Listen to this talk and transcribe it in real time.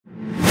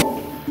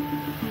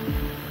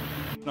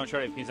Not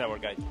sure if he's our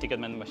guide.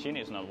 Ticketman machine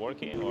is not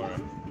working or...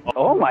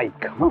 Oh my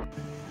god!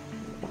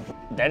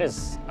 There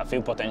is a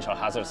few potential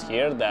hazards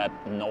here that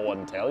no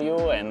one tell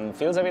you and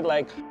feels a bit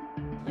like...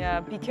 Yeah,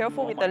 be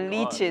careful with the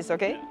leeches,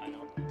 okay? Yeah, I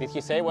know. Did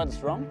he say what's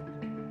wrong?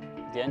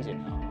 The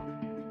engine.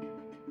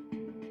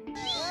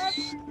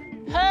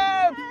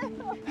 Help!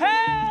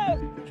 Help!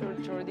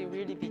 Jordi,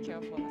 really be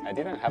careful. I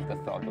didn't have the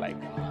thought like,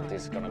 oh,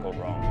 this is gonna go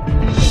wrong.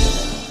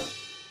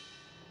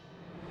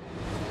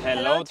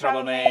 Hello,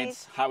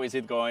 Travelmates! How is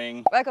it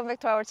going? Welcome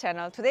back to our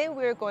channel. Today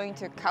we're going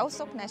to Khao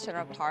Sok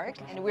National Park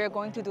and we're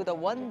going to do the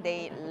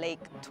one-day lake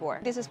tour.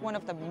 This is one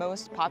of the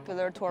most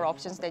popular tour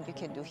options that you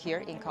can do here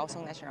in Khao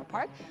Sok National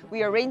Park.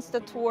 We arranged the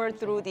tour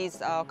through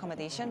this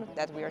accommodation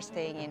that we are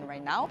staying in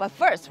right now. But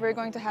first, we're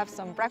going to have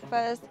some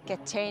breakfast,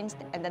 get changed,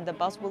 and then the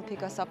bus will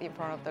pick us up in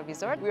front of the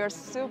resort. We are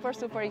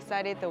super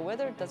excited. The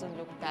weather doesn't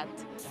look that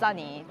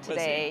sunny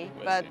today,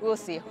 but we'll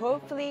see.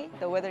 Hopefully,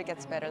 the weather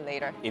gets better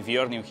later. If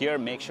you're new here,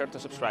 make sure to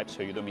subscribe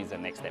so you don't miss the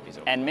next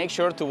episode. And make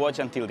sure to watch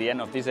until the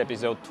end of this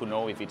episode to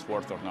know if it's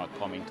worth or not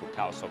coming to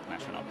Khao Sok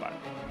National Park.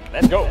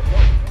 Let's go!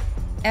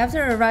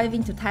 After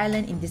arriving to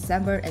Thailand in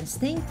December and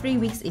staying 3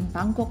 weeks in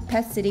Bangkok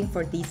pet sitting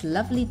for these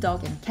lovely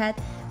dog and cat,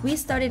 we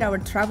started our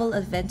travel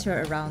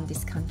adventure around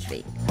this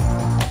country.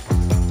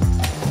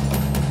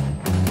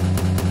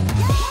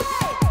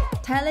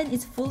 Thailand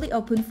is fully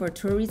open for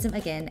tourism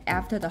again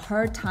after the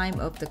hard time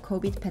of the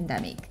COVID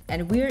pandemic,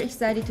 and we're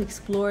excited to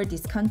explore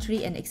this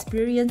country and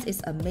experience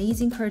its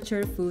amazing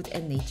culture, food,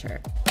 and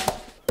nature.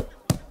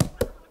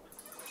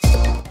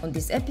 On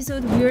this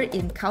episode, we're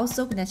in Khao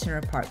Sok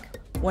National Park,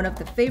 one of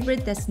the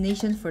favorite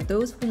destinations for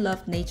those who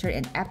love nature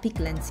and epic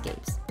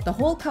landscapes. The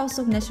whole Khao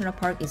Sok National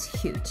Park is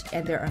huge,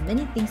 and there are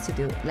many things to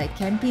do, like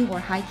camping or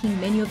hiking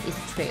many of its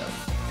trails.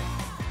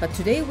 But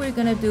today we're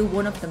gonna do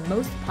one of the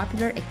most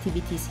popular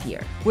activities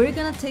here. We're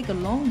gonna take a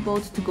long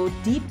boat to go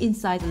deep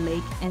inside the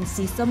lake and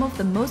see some of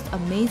the most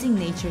amazing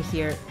nature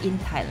here in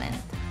Thailand.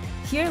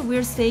 Here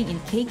we're staying in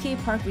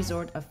KK Park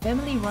Resort, a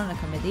family-run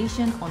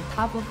accommodation on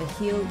top of a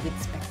hill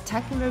with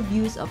spectacular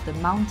views of the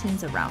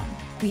mountains around.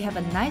 We have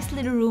a nice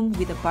little room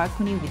with a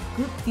balcony with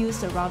good views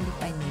surrounded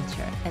by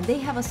nature. And they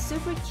have a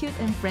super cute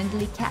and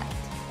friendly cat.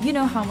 You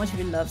know how much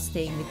we love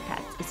staying with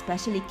pets,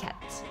 especially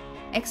cats.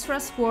 Extra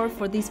score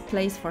for this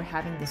place for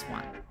having this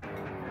one.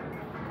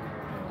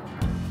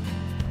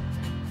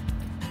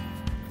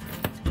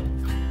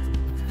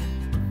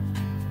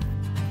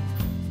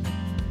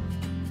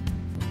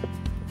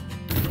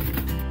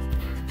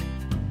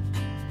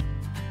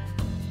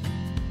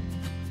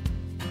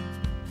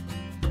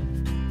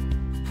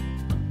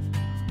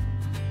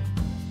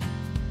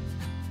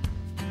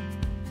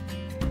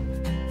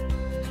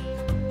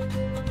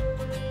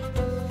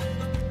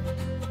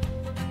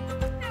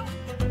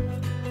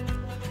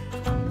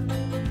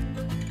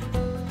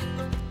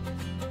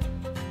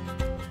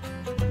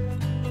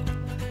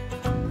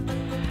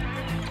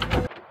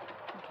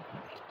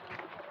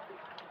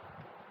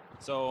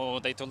 So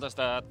they told us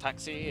that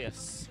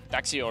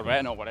taxi or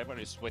van or whatever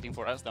is waiting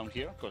for us down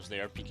here because they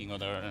are picking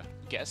other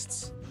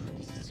guests.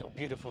 This is so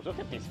beautiful. Look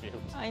at this view.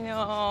 I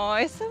know,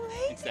 it's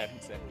amazing. It's there,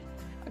 it's there.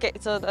 Okay,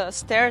 so the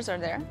stairs are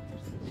there.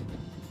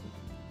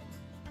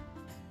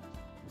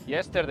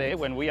 Yesterday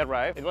when we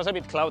arrived, it was a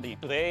bit cloudy.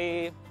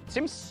 Today it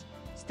seems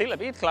still a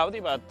bit cloudy,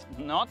 but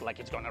not like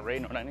it's gonna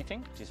rain or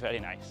anything, which is very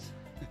nice.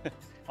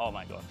 Oh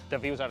my God, the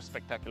views are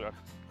spectacular.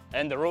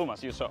 And the room,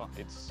 as you saw,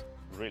 it's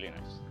really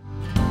nice.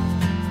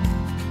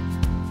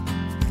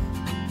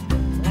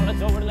 Let's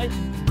go over the lake.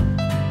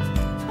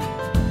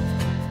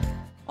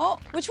 Oh,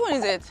 which one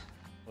is it?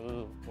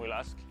 We'll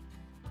ask.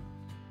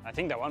 I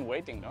think the one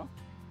waiting, no?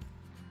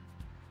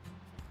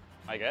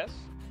 I guess.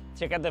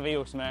 Check out the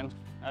views, man.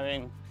 I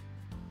mean...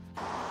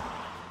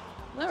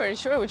 Not very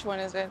sure which one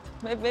is it.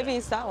 Maybe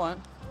it's that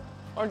one.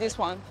 Or this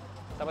one.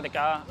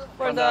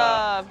 For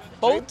the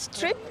boat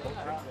trip?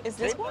 Is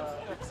this one?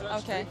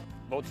 Okay.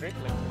 Boat trip?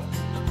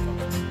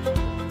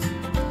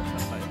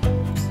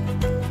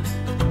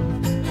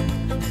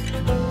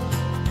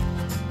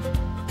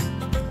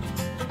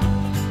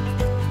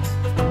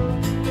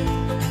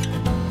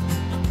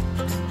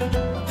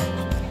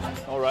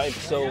 Alright,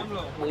 so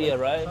we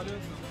arrived.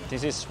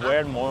 This is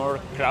where more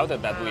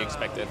crowded than we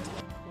expected.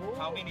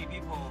 How many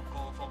people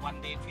go for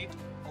one day trip,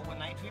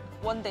 overnight trip?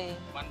 One day.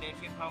 One day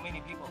trip, how many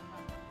people?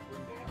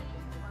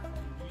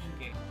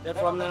 Okay. Then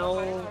from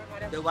now,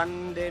 the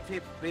one day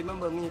trip,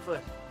 remember me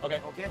first. Okay.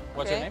 Okay?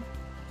 What's your name?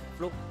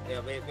 Fluk.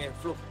 Yeah, wait,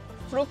 Fluk.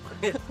 Fluk.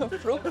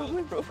 Fluk.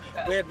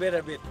 Wait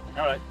a bit.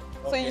 Alright.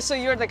 Okay. So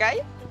you're the guy?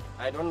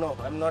 I don't know,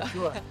 I'm not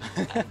sure.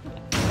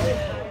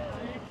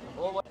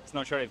 It's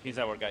not sure if he's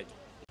our guide.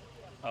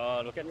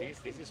 Look at this.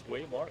 This is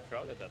way more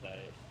crowded than I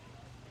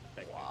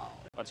expected. Wow.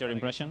 What's your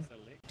impression?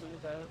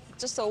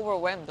 Just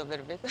overwhelmed a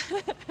little bit.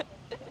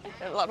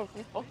 A lot of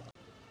people.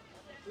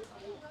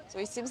 So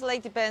it seems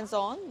like depends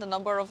on the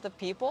number of the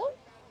people.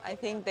 I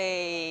think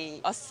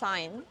they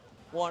assign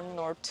 1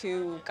 or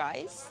 2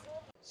 guys.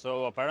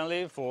 So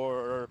apparently,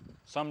 for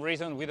some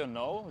reason we don't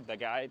know, the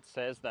guide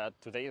says that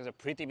today is a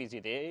pretty busy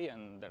day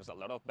and there's a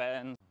lot of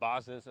bands,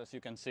 buses, as you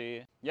can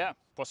see. Yeah,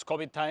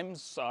 post-COVID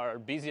times are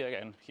busy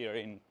again here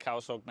in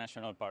Khao Sok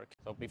National Park.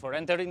 So before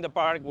entering the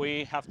park,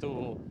 we have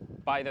to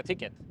buy the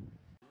ticket.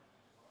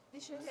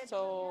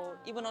 So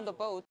even on the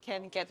boat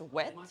can get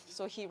wet,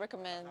 so he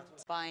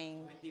recommends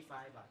buying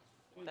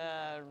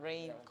the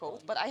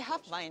raincoat. But I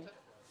have mine.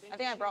 I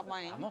think I brought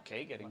mine. I'm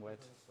okay getting wet.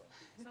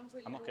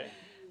 I'm okay.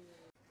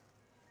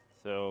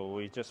 So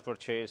we just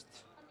purchased,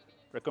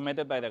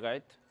 recommended by the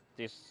guide,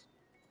 this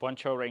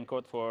poncho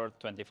raincoat for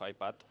 25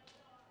 baht.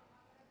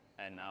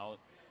 And now,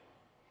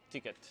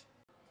 ticket.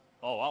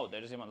 Oh wow,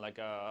 there's even like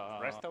a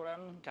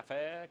restaurant,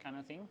 cafe kind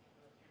of thing.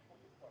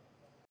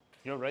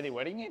 You're already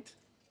wearing it?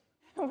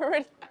 We're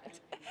ready.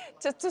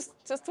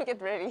 Just to get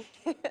ready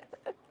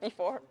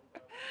before.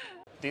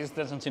 This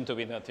doesn't seem to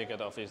be the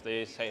ticket office.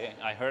 They say,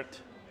 I heard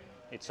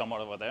it's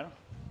somewhere over there.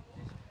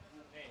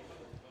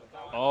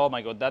 Oh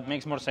my God, that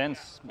makes more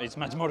sense. It's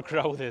much more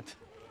crowded.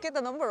 Look at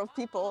the number of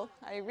people.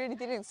 I really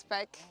didn't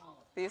expect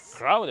this.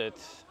 Crowded?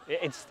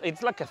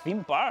 It's like a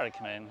theme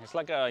park, man. It's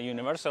like a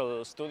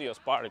Universal Studios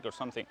park or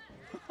something.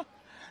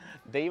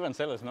 They even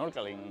sell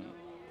snorkeling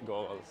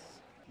goggles.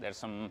 There's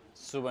some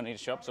souvenir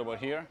shops over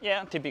here.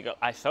 Yeah, typical.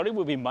 I thought it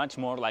would be much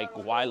more like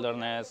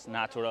wilderness,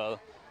 natural,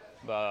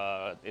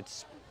 but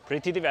it's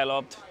pretty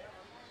developed.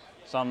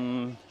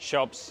 Some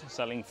shops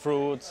selling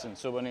fruits and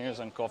souvenirs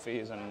and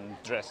coffees and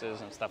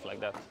dresses and stuff like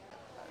that.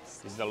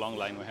 This is the long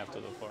line we have to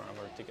do for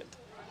our ticket.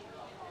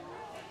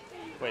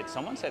 Wait,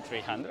 someone said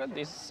 300?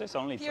 This is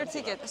only Pier 20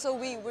 ticket. So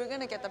we're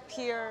gonna get the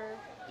pier,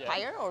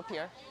 pier or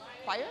pier?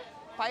 Pier?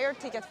 Pier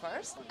ticket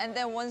first. And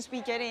then once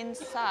we get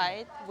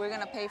inside, we're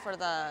gonna pay for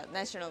the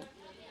national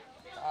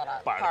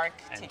park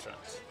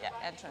entrance. Yeah,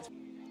 entrance.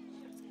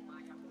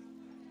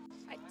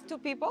 Two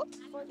people?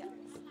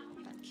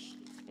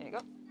 Here you go.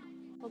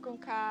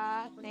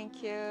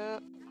 Thank you.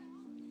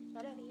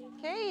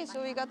 Okay,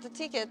 so we got the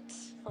ticket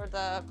for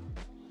the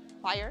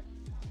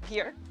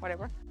pier,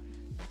 whatever.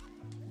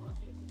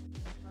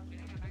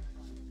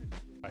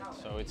 Right,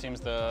 so it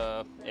seems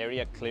the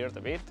area cleared a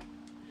bit.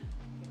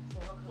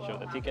 Show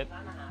the ticket.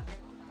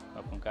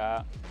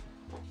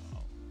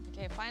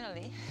 Okay,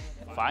 finally.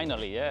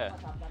 Finally, yeah.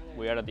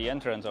 We are at the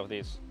entrance of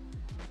this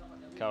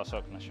Khao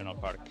Sok National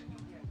Park.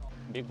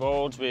 Big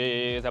boats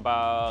with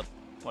about,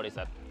 what is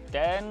that?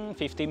 10,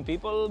 15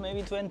 people,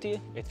 maybe 20.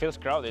 It feels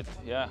crowded,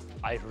 yeah.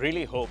 I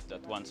really hope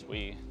that once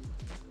we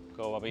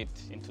go a bit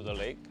into the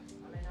lake,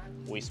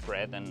 we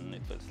spread and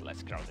it feels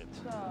less crowded.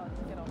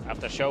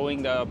 After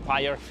showing the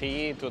pier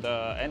fee to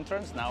the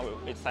entrance, now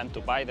it's time to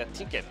buy the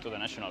ticket to the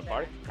national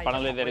park.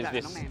 Apparently there is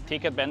this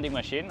ticket vending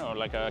machine or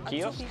like a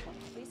kiosk.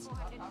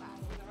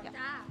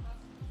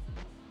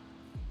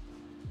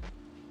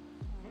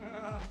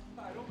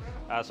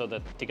 So the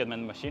ticket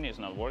vending machine is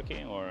not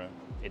working or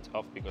it's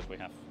off because we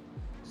have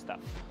stuff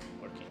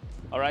working.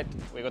 All right,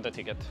 we got the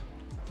ticket.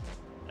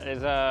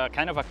 There's a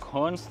kind of a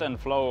constant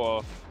flow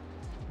of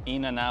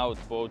in and out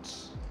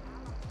boats.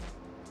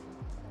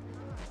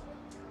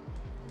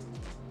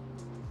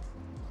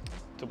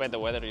 Too bad the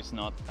weather is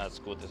not as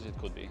good as it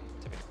could be.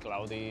 It's a bit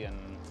cloudy and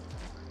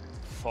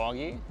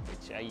foggy,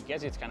 which I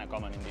guess it's kind of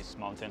common in these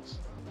mountains.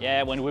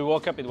 Yeah, when we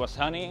woke up it was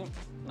sunny,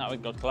 now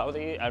it got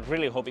cloudy. I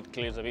really hope it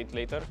clears a bit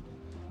later.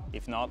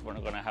 If not, we're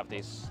not gonna have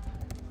this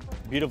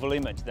beautiful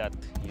image that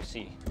you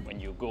see when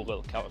you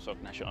Google Khao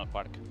Sok National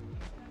Park.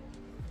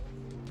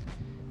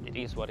 It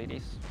is what it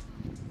is.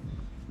 Is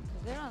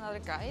there another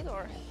guide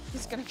or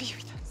he's gonna be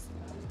with us?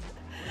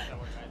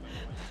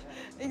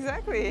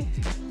 Exactly.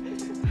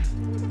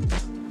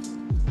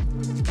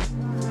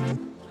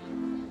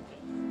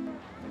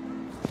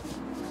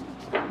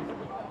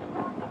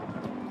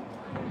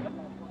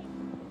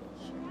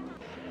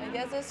 I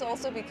guess it's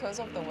also because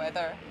of the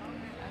weather.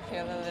 I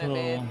feel a little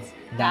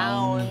bit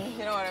down,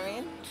 you know what I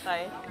mean?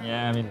 Like,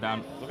 yeah, I mean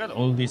down. Look at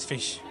all these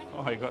fish.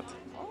 Oh my God.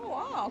 oh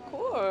wow,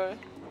 cool.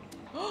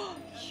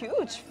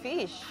 Huge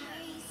fish.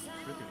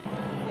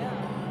 Yeah.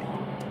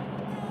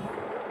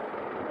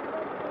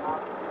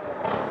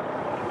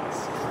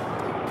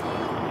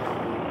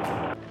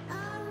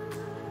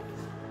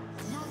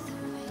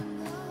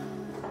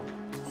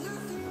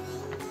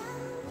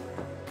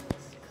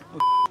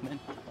 Man.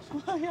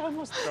 I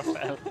almost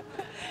fell.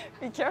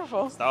 Be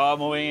careful. Stop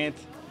moving it.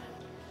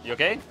 You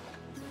okay?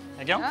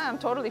 Thank you. Yeah, I'm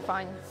totally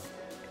fine.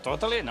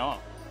 Totally? No.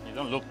 You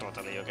don't look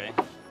totally okay.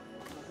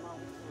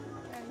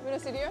 You wanna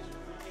sit here?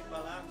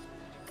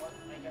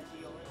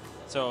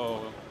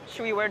 So,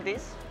 Should we wear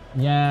this?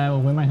 yeah,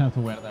 we might have to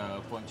wear the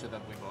poncho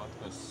that we bought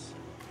because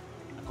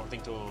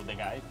according to the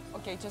guide,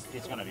 Okay, just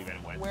it's gonna be very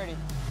wet. wear it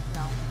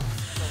now.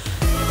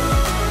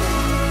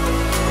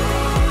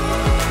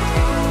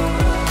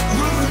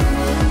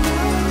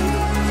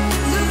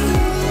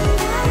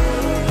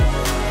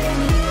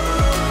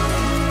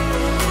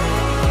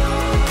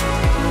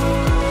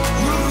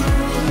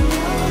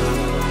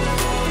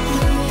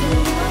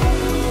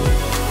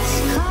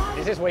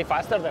 This is way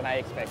faster than I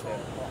expected.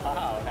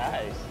 Wow,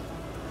 nice.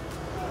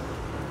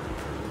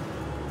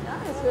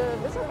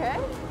 It's okay.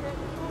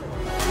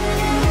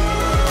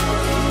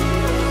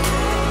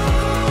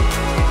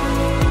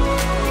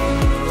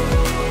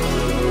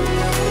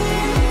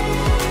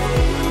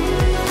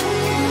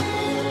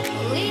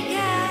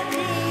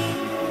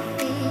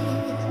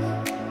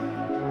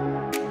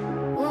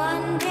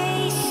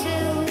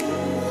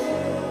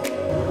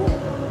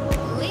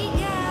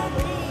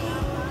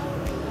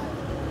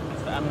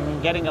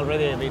 I'm getting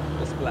already a bit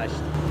splashed.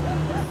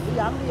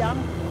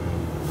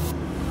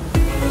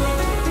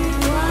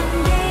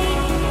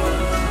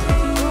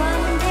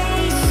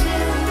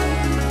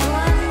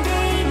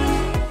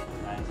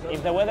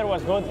 If the weather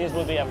was good, this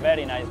would be a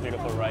very nice,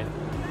 beautiful ride.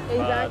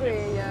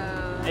 Exactly,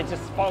 yeah. It's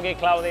just foggy,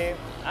 cloudy.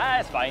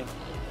 It's fine.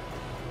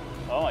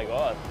 Oh my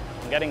god,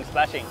 I'm getting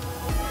splashing.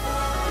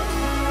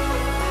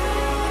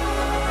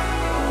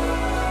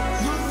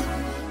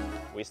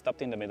 We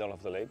stopped in the middle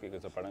of the lake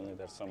because apparently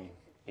there's some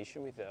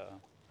issue with the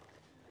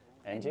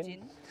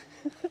engine.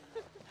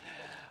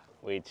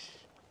 Which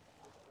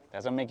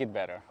doesn't make it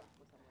better.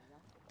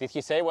 Did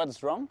he say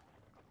what's wrong?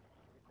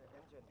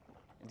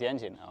 The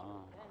engine.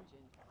 Oh.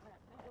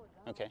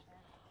 Okay.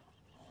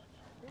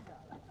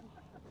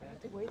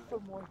 Wait for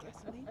more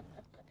gasoline?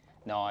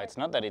 No, it's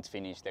not that it's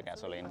finished, the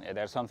gasoline.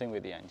 There's something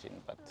with the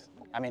engine, but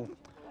I mean,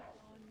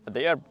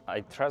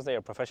 I trust they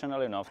are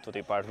professional enough to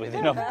depart with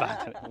enough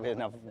battery, with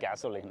enough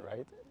gasoline,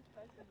 right?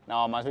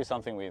 No, must be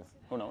something with,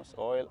 who knows,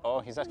 oil. Oh,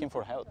 he's asking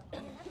for help.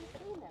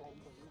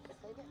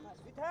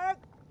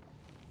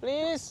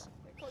 Please.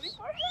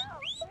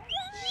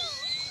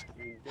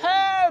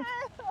 Help!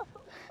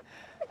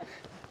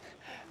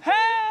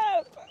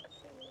 Help!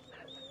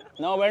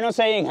 No, we're not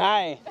saying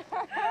hi.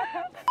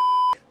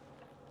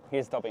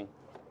 He's stopping.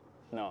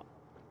 No.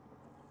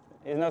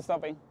 He's not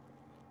stopping.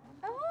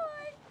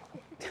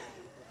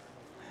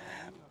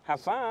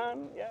 Have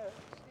fun, yeah.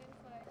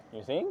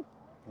 You think?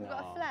 We've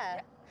got a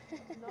flare.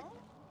 No?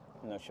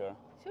 I'm not sure.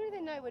 Surely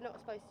they know we're not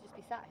supposed to just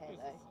be sat here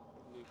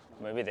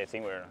though. Maybe they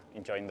think we're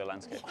enjoying the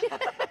landscape.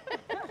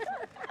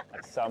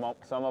 Like some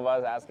of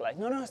us ask like,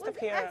 no, stop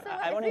here.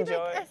 I want to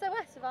enjoy. Make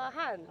SOS of our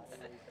hands.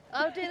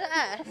 I'll do the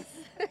S.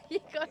 You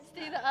guys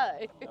do the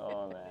O.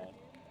 Oh man.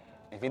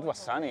 If it was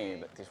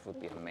sunny, this would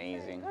be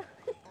amazing.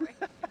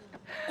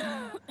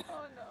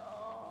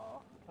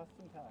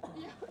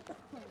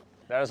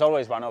 There's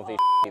always one of these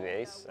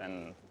days,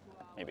 and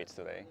maybe it's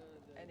today.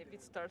 And if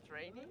it starts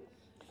raining,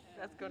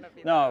 that's gonna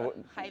be No,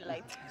 the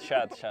highlight.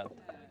 Shut.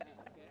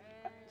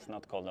 It's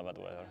not cold about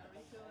weather.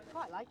 I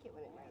quite like it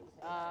when it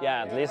rains.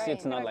 Yeah, at least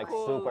it's not like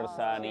super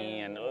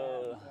sunny and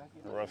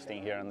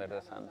roasting here under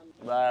the sun.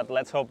 But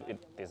let's hope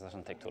this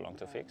doesn't take too long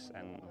to fix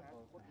and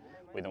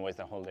we don't waste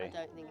the whole day. I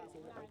don't think it's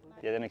in the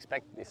I didn't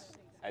expect this.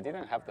 I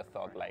didn't have the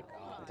thought like,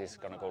 oh, this is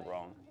gonna go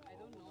wrong.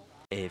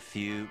 A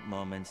few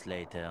moments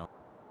later.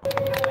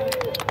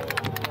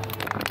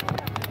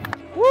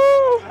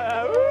 Woo!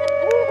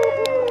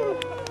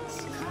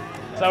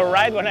 So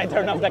right when I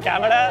turned off the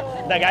camera,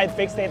 the guide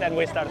fixed it and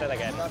we started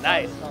again.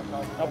 Nice.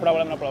 No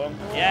problem, no problem.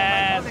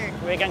 Yes,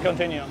 we can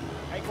continue.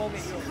 I go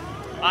with you.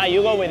 Ah,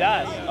 you go with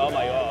us? Oh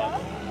my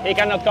god. He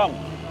cannot come.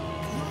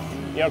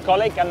 Your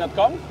colleague cannot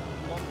come?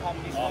 Don't come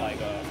this Oh one. my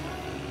god.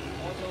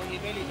 Also, he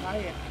really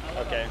tired.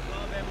 Okay.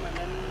 Problem and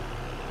then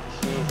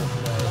Jesus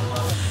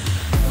Christ.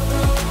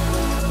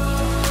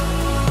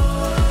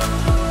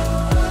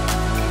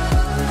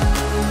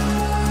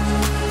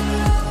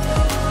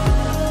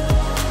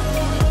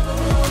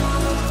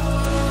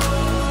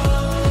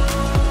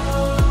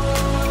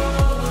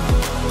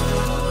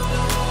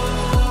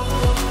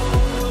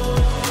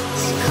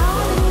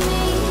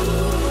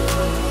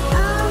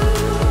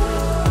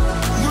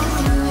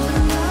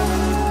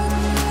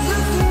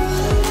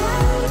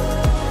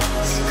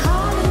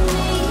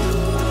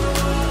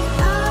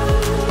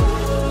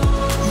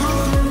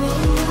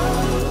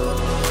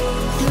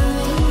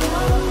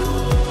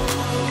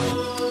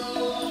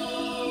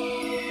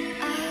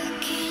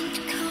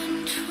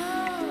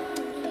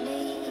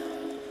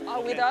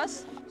 With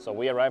us? So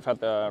we arrived at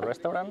the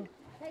restaurant.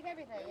 Take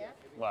everything, yeah?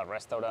 Well,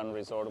 restaurant,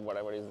 resort,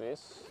 whatever is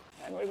this.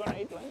 And we're gonna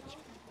eat lunch.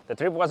 The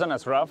trip wasn't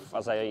as rough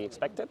as I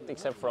expected,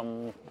 except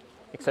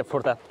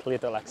for that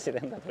little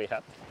accident that we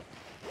had.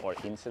 Or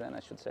incident, I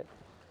should say.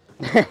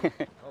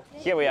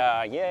 Here we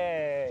are,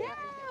 yay! Yeah,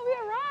 we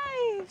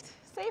arrived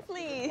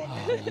safely.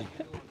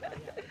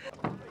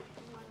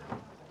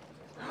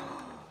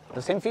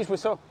 The same fish we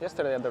saw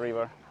yesterday at the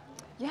river.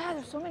 Yeah,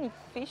 there's so many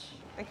fish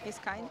like this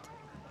kind.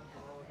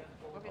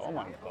 Oh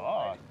my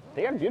god,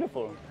 they are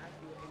beautiful.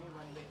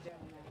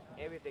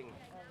 everything.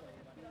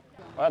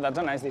 Well, that's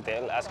a nice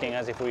detail, asking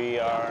us if we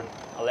are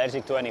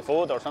allergic to any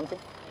food or something.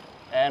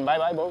 And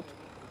bye-bye, boat.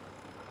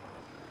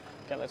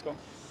 Okay, let's go.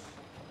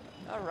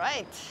 All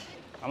right.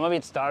 I'm a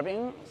bit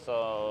starving,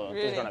 so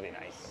Really? it's gonna be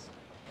nice.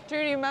 Do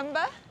you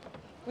remember?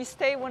 We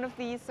stayed one of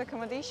these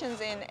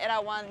accommodations in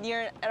Erawan,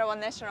 near Erawan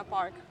National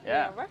Park.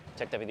 Yeah, Remember?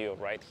 check the video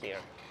right here.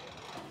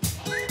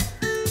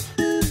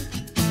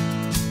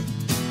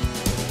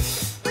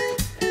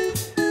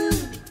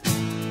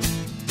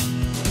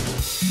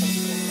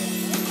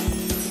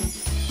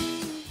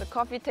 The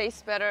coffee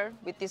tastes better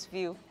with this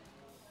view.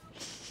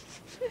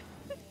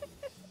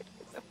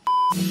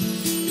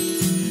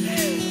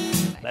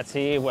 Let's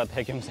see what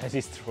Haekyung says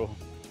is true.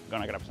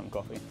 Gonna grab some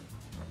coffee.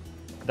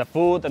 The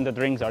food and the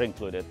drinks are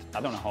included.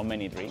 I don't know how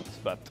many drinks,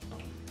 but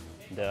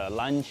the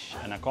lunch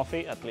and a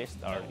coffee at least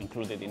are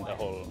included in the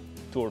whole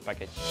tour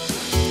package.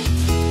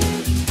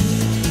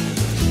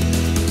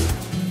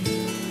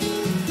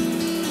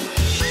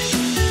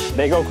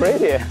 They go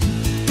crazy.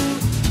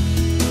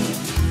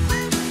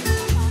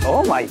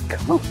 Oh my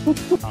god.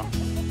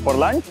 For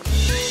lunch?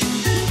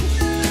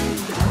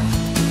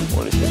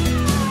 Holy shit.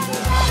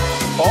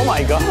 Oh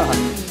my god.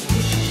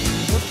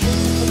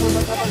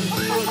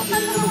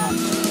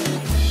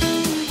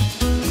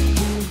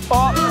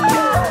 Oh.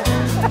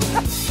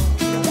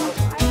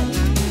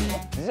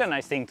 This is a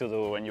nice thing to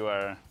do when you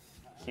are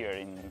here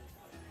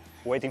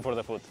waiting for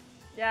the food.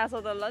 Yeah,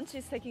 so the lunch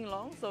is taking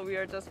long, so we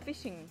are just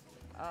fishing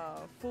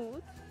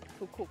food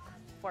to cook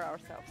for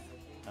ourselves.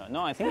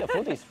 No, I think the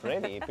food is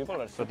ready. People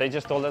are so they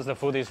just told us the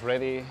food is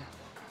ready.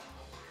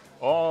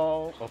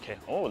 Oh, okay.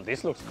 Oh,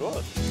 this looks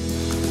good.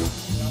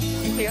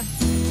 Thank you.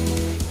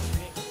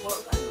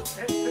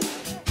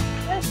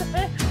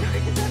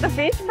 The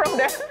fish from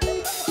there.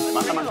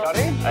 Masaman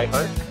curry, I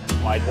heard.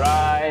 White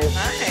rice,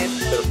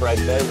 Nice. stir-fried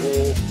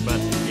veggies, but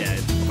yeah,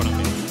 it's coconut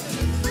milk.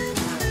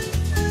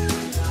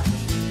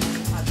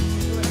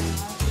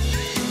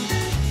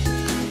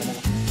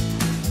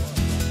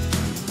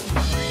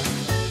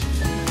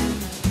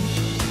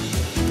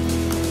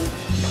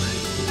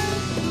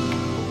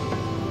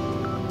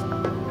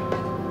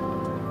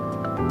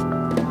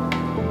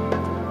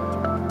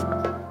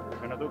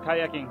 Gonna do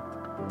kayaking.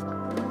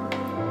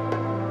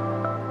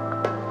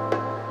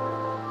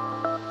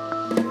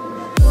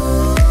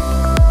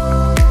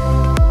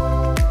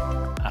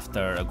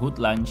 After a good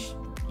lunch,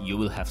 you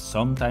will have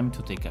some time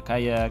to take a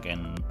kayak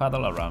and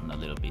paddle around a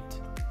little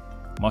bit.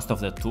 Most of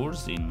the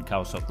tours in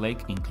Khao Sok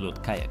Lake include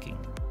kayaking.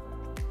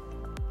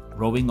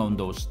 Rowing on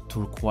those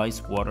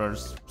turquoise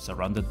waters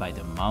surrounded by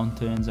the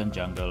mountains and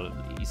jungle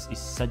is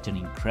such an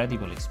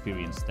incredible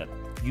experience that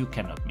you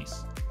cannot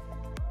miss.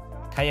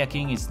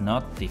 Kayaking is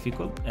not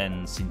difficult,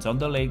 and since on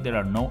the lake there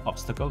are no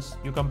obstacles,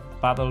 you can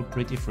paddle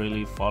pretty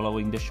freely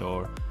following the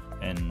shore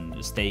and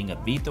staying a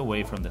bit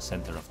away from the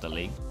center of the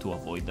lake to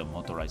avoid the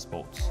motorized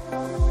boats.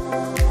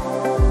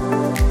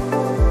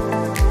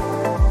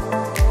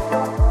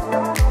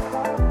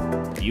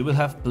 You will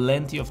have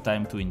plenty of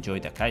time to enjoy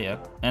the kayak,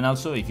 and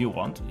also if you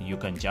want, you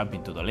can jump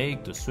into the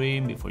lake to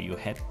swim before you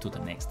head to the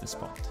next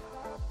spot.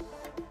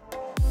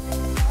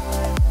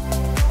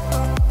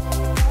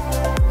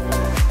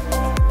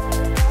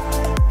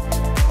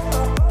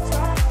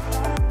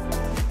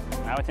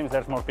 Now it seems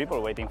there's more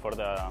people waiting for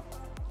the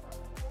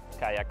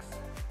kayaks.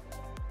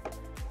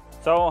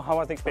 So, how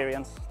was the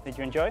experience? Did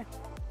you enjoy?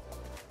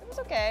 It was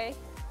okay.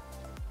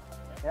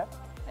 Yeah?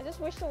 I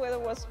just wish the weather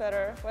was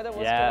better. Weather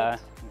was Yeah,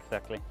 good.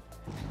 exactly.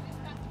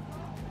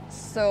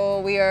 So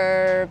we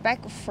are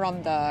back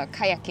from the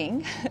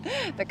kayaking.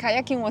 The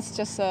kayaking was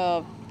just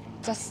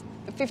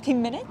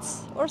 15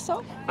 minutes or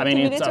so. I mean,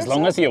 it's as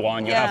long as you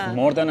want. You have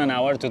more than an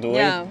hour to do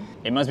Yeah. it.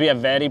 It must be a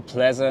very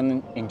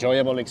pleasant,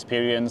 enjoyable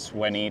experience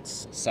when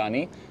it's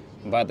sunny.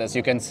 But as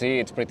you can see,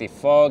 it's pretty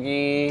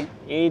foggy.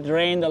 It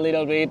rained a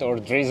little bit or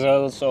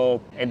drizzled, so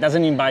it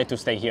doesn't invite to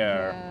stay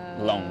here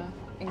long.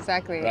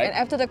 Exactly. Right? And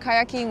after the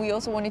kayaking, we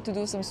also wanted to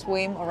do some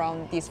swim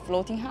around this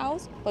floating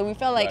house, but we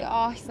felt like,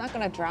 Right. oh, it's not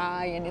gonna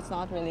dry and it's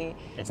not really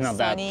It's not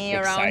that sunny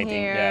around exciting,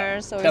 here, yeah.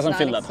 so It doesn't it's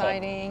not feel that hot.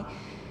 exciting.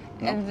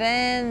 No? And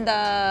then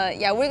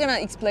we're gonna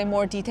explain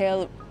more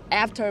detail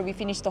after we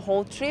finish the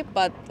whole trip,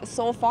 but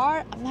so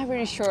far I'm not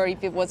really sure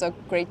if it was a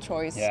great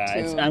choice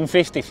to I'm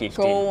 50-50.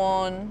 go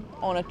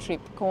on a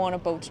trip, go on a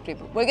boat trip.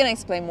 We're gonna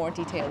explain more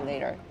detail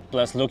later.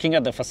 Plus, looking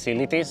at the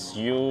facilities,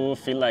 you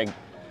feel like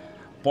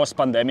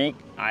post-pandemic,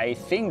 I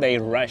think they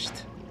rushed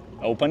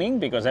opening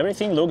because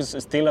everything looks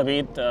still a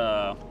bit,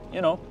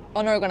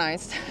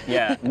 Unorganized.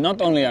 yeah,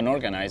 not only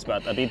unorganized,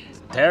 but a bit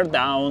teared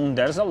down.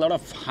 There's a lot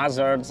of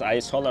hazards. I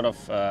saw a lot of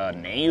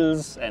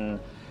nails, and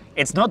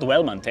it's not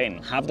well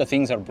maintained. Half the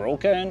things are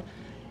broken.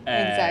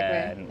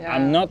 Exactly, yeah.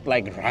 I'm not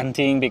like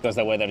ranting because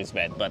the weather is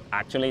bad, but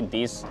actually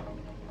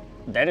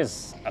there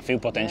is a few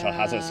potential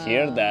hazards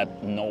here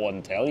that no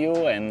one tell you,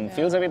 and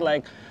feels a bit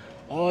like,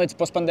 oh, it's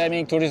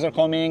post-pandemic, tourists are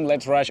coming,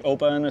 let's rush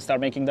open, start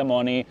making the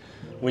money,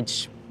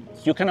 which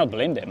you cannot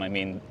blame them. I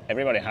mean,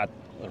 everybody had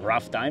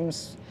rough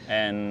times,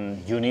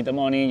 and you need the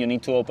money, you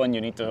need to open,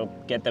 you need to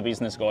get the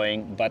business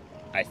going, but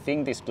I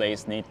think this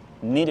place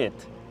needed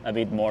a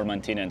bit more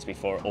maintenance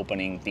before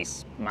opening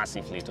this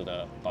massively to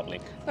the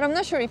public. But I'm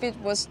not sure if it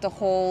was the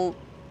whole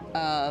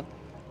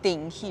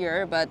thing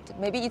here, but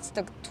maybe it's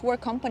the tour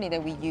company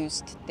that we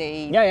used.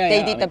 They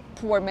did the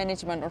poor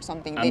management or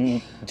something.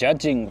 I'm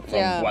judging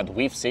from what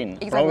we've seen.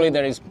 Exactly. Probably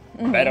there is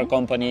better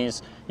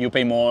companies, you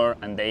pay more,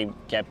 and they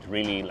kept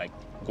really like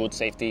good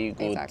safety,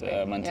 good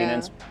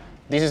maintenance. Yeah.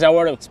 This is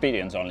our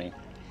experience only.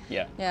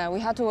 Yeah. Yeah, we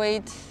had to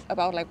wait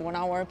about like 1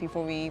 hour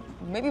before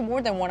maybe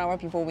more than 1 hour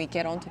before we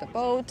get onto the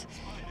boat.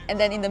 And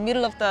then in the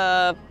middle of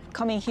the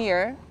coming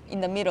here,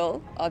 in the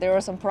middle. There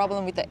was some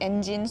problem with the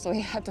engine, so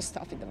we had to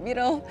stop in the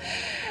middle.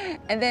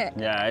 And then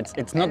Yeah,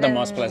 it's not the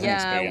most pleasant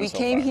experience. Yeah, we so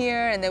came far.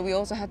 here, and then we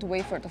also had to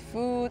wait for the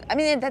food. I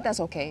mean, that's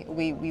okay.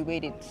 We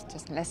waited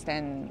just less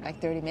than like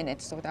 30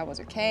 minutes, so that was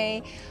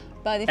okay.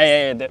 But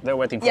Hey, they're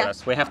waiting for Yeah.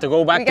 us. We have to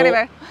go back we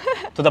gotta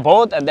to the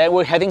boat, and then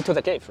we're heading to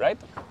the cave, right?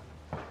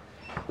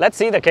 Let's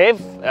see the cave.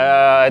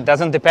 It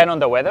doesn't depend on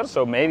the weather,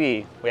 so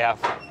maybe we have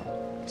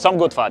some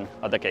good fun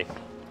at the cave.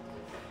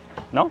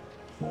 No?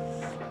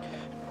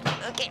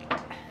 Okay.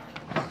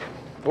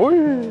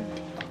 Ooh.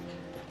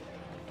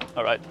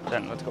 All right,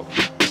 then let's go.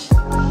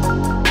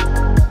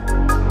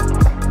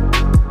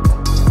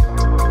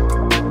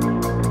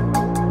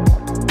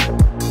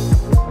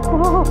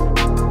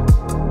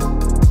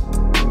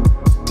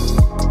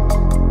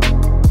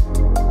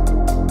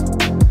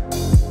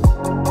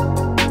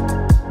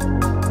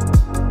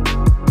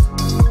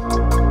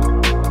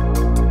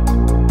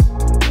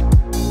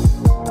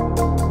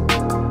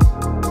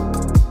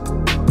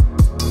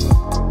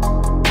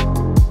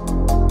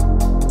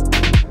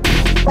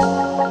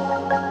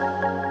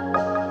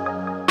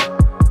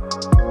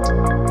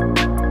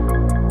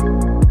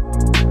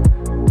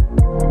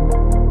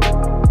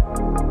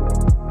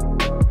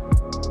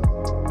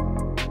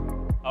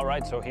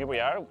 So here we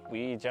are.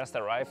 We just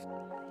arrived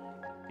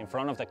in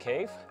front of the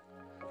cave,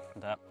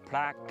 the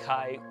Pra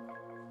Khai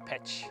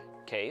Pech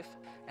cave,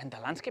 and the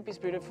landscape is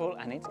beautiful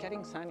and it's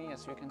getting sunny.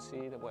 As you can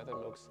see, the weather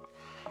looks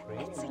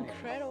really nice.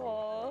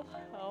 Incredible.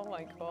 Oh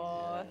my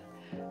god.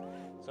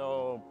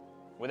 So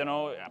we don't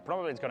know,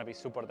 probably it's gonna be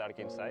super dark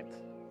inside,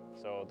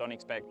 so don't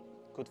expect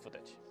good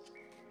footage.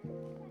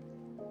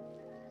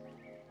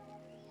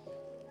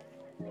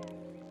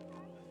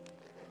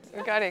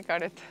 Got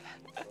it.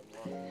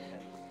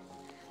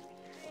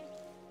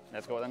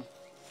 Let's go then.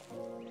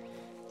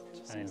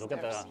 And look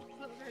at the...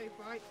 Not very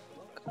bright.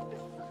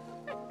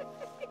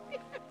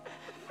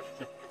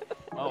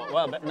 Oh,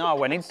 well, but no,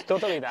 when it's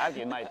totally dark,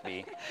 it might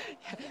be.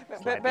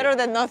 Better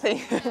than nothing.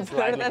 Better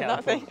Slightly than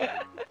nothing.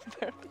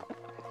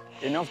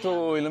 Enough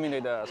to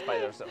illuminate the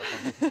spiders.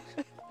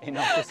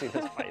 Enough to see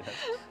the spiders.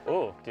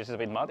 Oh, this is a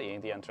bit muddy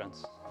in the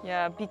entrance.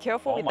 Yeah, be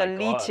careful Oh with my the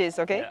God. leeches,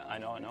 okay? Yeah, I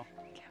know.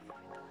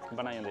 Keep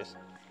an eye on this.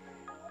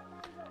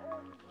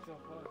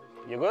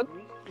 You good?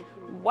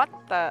 What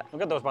the?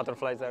 Look at those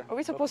butterflies there. Are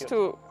we So supposed cute.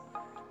 to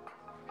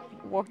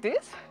walk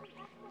this?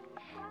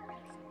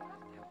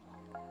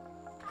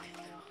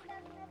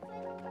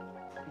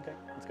 Okay,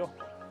 let's go.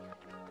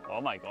 Oh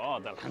my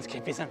God, the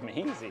landscape is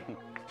amazing.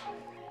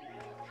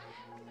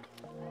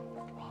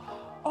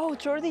 Oh,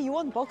 Jordi, you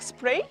want bug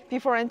spray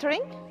before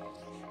entering?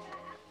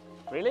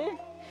 Really?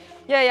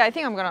 Yeah, I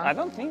think I'm gonna. I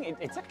don't think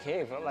it's a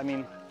cave. Well, I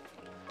mean,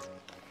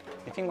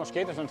 I think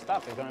mosquitoes and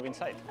stuff is gonna be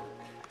inside.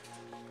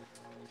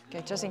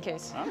 Okay, just in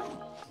case. Huh?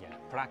 Yeah,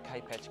 Pra Khai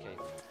Pech cave.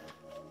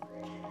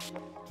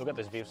 Look at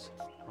these views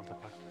of the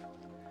park.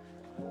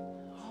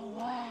 Oh,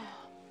 wow.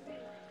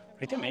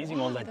 Pretty amazing,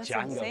 all that that's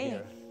jungle insane.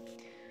 here.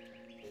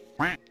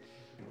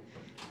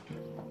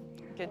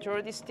 Okay,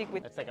 Jordi, stick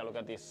with. Let's take a look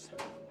at this.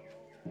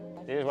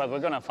 This is what we're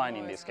gonna find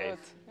in this cave.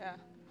 Yeah.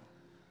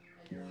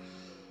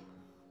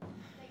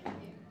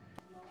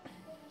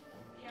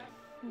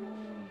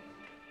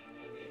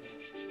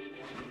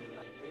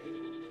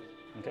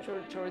 Okay.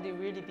 Jordi,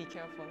 really be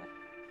careful.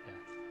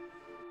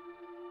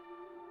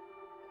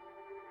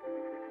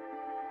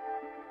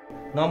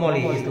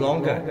 Normally it's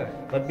longer,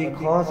 but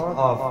because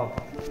of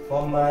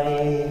from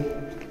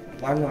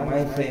one of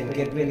my friends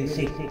get really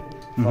sick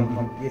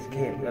from this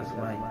cave, that's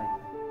why.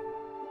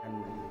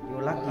 And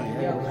you're lucky,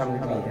 you come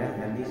with me,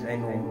 and this I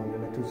know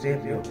to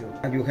save you.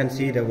 And you can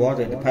see the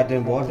water, the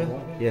pattern water.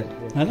 Yes.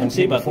 I don't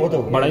see, but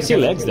I see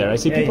legs there. I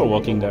see people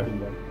walking there.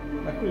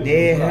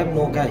 They have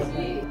no guide.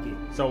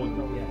 So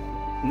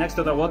next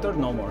to the water,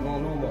 no more. No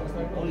more.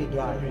 Only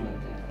dry.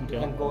 Okay. You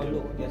can go and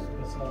look. Yes.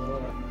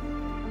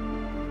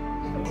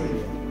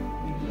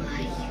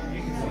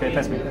 Okay,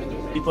 pass me.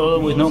 People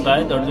with no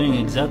guide are doing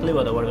exactly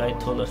what our guide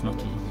told us not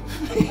to do.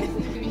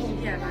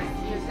 Yeah, like,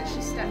 there's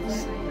actually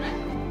steps.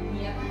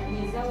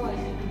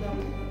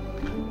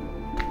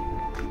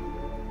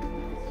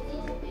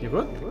 You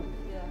good?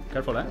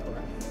 Careful, eh?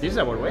 This is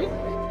our way?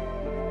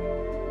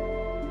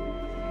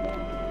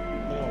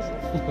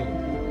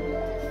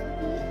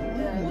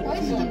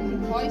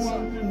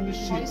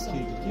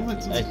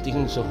 I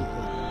think so.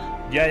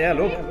 Yeah,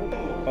 look.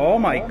 Oh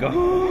my God.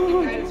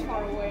 It's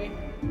far away.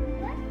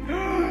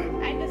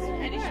 Eine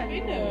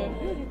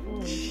Spinne.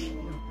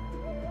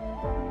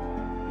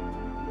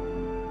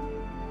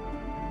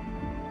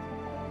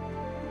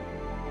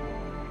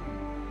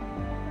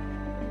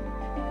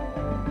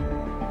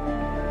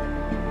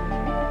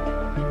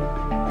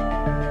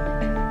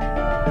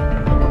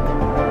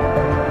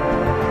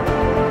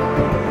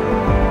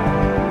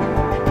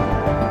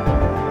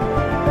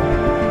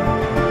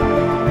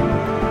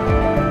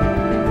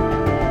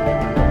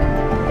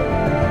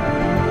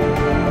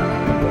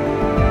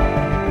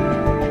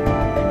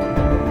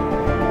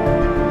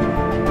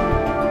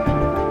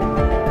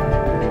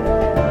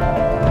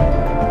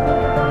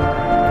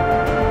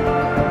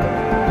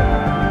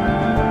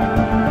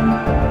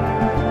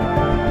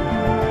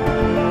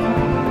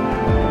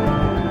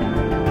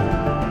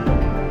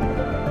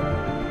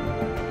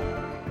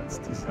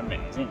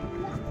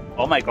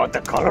 Oh my god,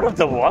 the color of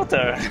the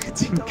water!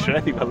 It's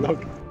incredible,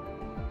 look!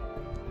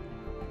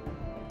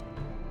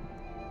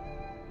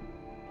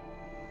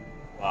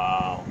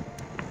 Wow!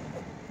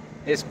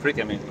 It's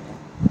pretty amazing.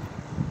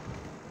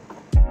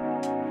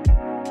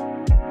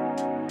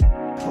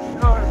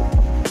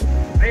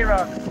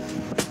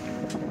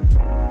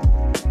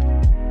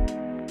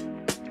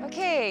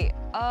 Okay,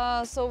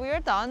 so we're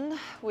done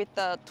with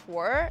the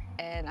tour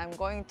and I'm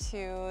going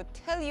to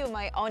tell you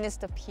my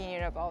honest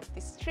opinion about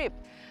this trip.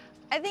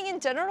 I think in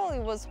general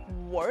it was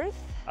worth.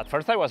 At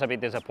first I was a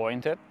bit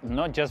disappointed,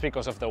 not just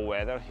because of the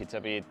weather, it's a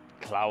bit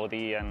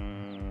cloudy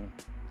and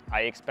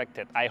I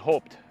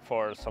hoped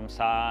for some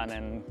sun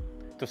and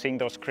to see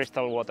those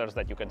crystal waters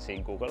that you can see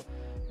in Google,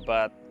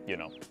 but you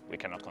know, we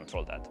cannot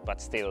control that.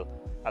 But still,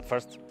 at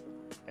first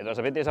it was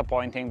a bit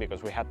disappointing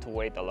because we had to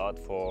wait a lot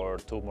for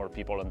 2 more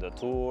people on the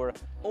tour.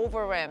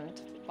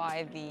 Overwhelmed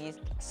by the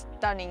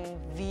stunning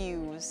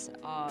views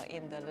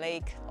in the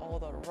lake, all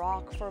the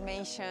rock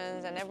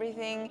formations and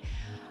everything,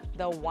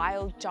 the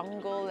wild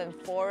jungle and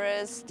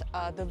forest.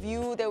 The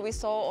view that we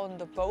saw on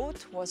the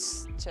boat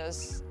was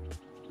just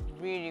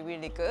really,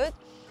 really good.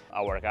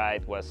 Our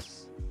guide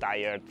was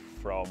tired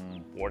from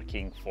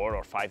working 4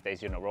 or 5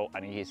 days in a row,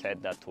 and he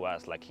said that to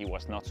us, like he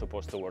was not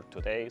supposed to work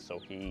today, so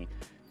he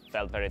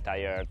felt very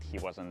tired, he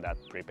wasn't that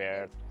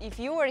prepared. If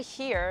you are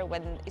here,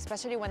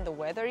 especially when the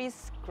weather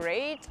is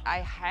great, I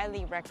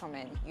highly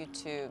recommend you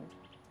to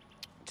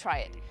try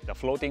it. The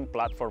floating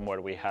platform where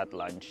we had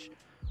lunch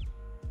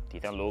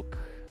didn't look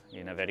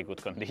in a very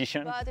good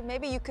condition. But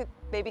maybe you could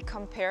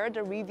compare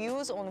the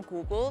reviews on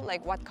Google,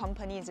 like what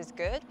companies is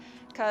good,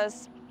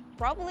 because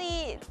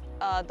probably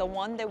the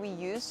one that we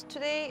used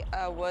today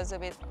was a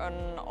bit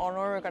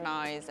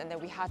unorganized and then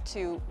we had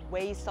to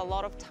waste a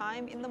lot of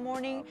time in the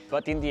morning.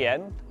 But in the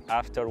end,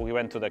 after we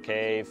went to the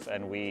cave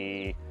and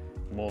we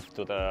moved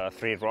to the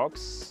 3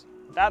 rocks,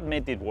 that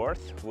made it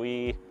worth.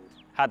 We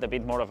had a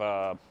bit more of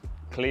a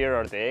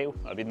clearer day,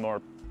 a bit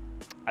more,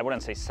 I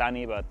wouldn't say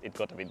sunny, but it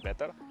got a bit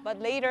better. But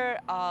later,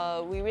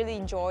 we really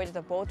enjoyed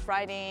the boat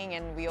riding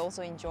and we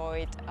also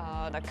enjoyed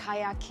the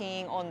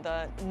kayaking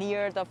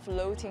near the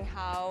floating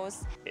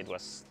house. It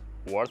was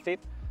worth it.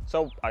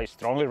 So I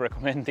strongly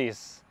recommend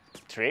this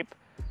trip,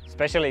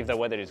 especially if the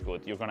weather is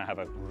good. You're gonna have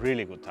a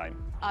really good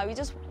time. We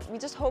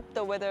just hope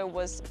the weather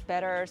was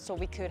better so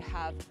we could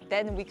have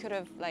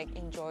like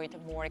enjoyed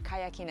more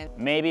kayaking. And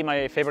maybe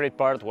my favorite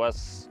part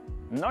was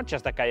not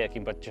just the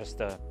kayaking, but just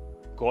the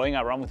going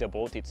around with the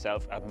boat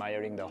itself,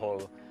 admiring the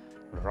whole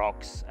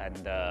rocks,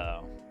 and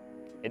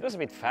it was a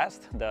bit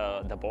fast,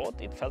 the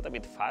boat, it felt a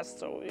bit fast,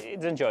 so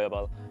it's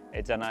enjoyable.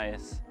 It's a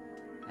nice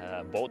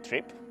boat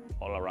trip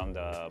all around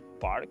the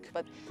park.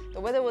 But the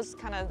weather was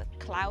kind of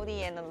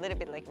cloudy and a little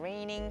bit like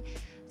raining,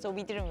 so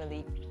we didn't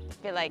really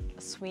feel like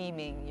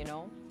swimming, you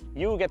know?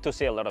 You get to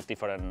see a lot of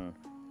different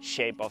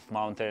shape of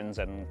mountains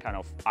and kind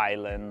of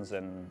islands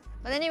and...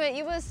 But anyway,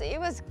 it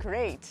was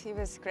great. It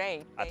was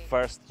great. At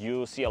first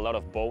you see a lot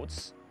of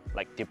boats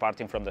like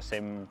departing from the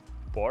same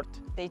port.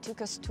 They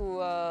took us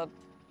to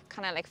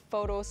kind of like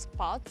photo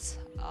spots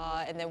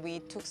and then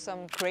we took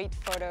some great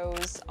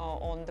photos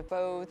on the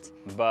boat.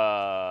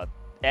 But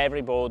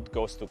every boat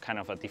goes to kind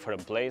of a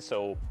different place,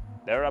 so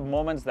there are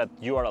moments that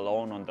you are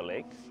alone on the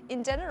lake.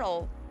 In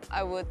general,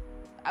 I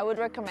would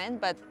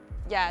recommend, but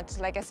yeah,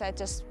 like I said,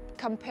 just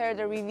compare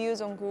the reviews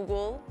on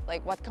Google,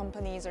 like what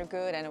companies are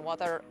good and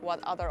what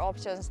other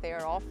options they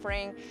are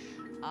offering,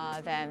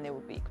 then it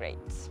would be great.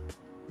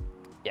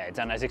 Yeah, it's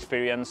a nice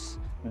experience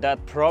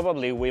that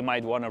probably we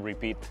might want to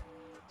repeat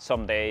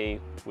someday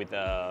with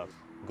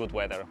good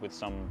weather, with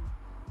some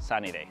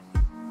sunny day.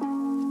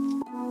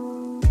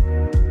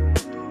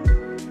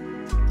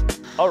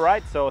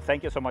 Alright, so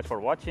thank you so much for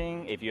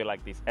watching. If you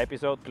like this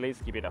episode,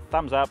 please give it a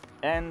thumbs up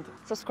and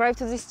subscribe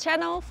to this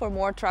channel for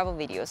more travel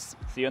videos.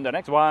 See you in the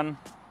next one.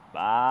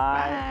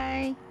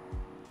 Bye. Bye.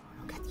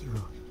 Look at you.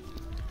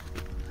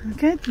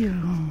 Look at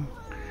you.